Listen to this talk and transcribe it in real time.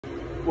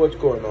What's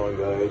going on,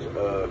 guys?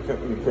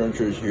 Captain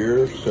Crunchers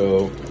here.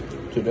 So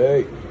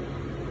today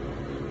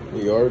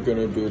we are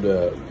gonna do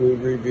the food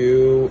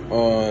review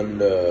on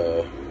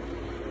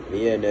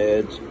me and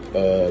Ed's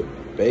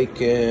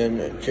bacon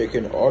and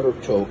chicken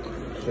artichoke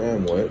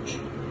sandwich.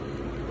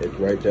 It's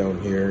right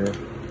down here.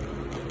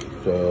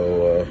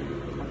 So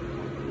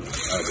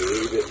I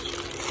believe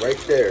it's right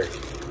there.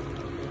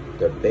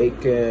 The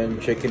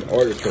bacon chicken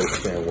artichoke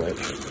sandwich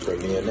for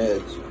me and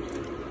Ed's.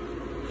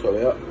 So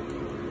yeah.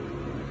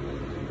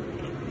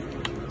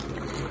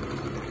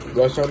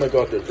 Last time I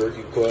got the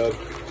turkey club,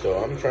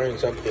 so I'm trying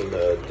something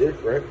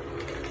different.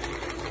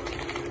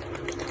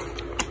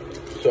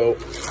 So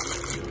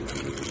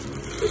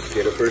let's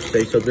get a first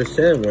taste of this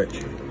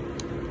sandwich.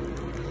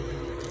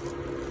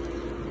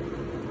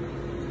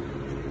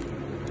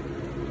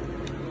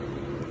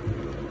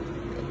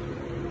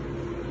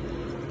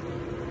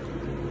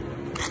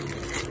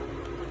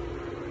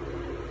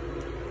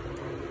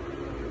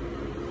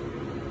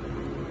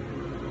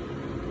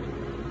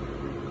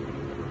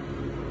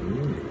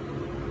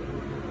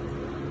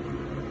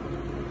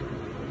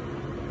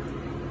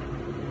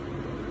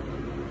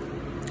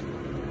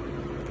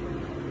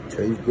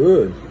 Tastes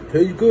good.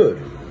 Tastes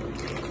good.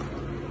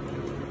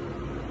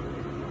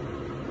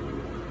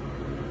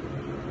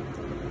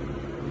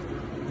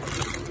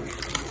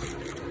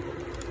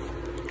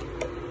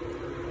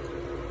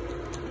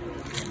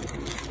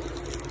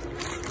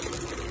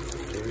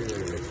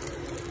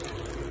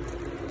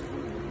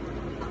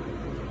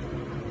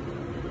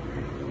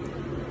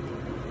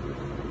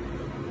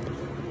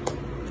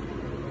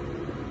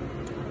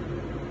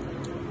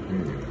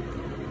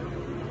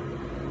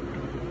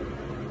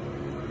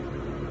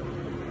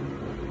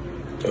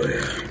 Oh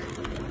yeah.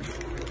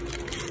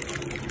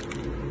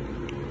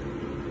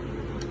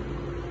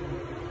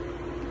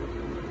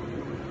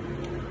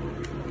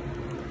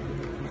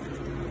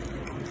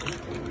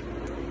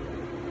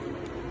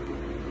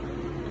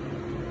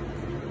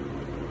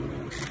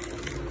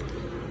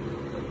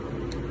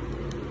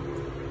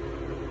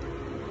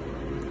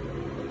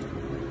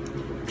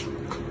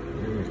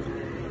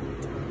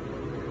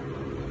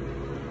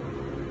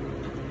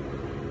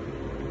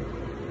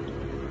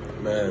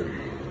 Man,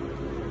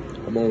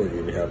 I'm only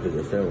gonna have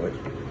this sandwich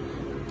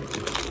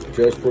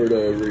just for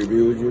the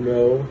reviews, you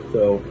know.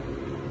 So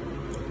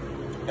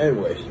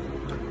anyways,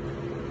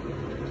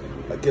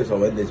 I guess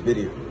I'll end this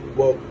video.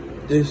 Well,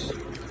 this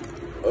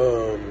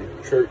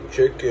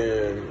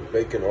chicken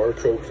bacon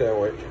artichoke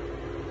sandwich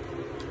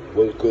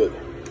was good.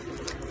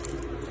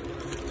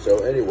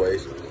 So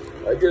anyways,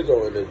 I guess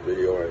I'll end this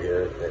video right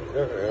here, and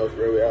nothing else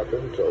really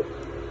happened.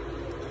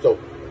 So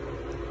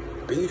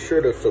be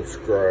sure to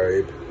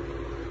subscribe.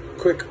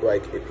 Quick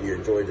like if you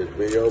enjoyed this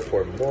video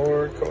for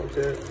more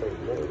content,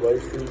 some more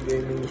live stream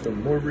gaming,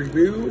 some more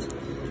reviews.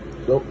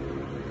 So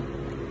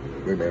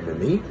remember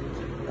me,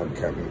 I'm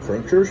Captain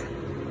Crunchers.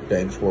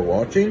 Thanks for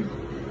watching,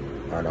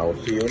 and I'll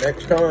see you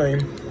next time.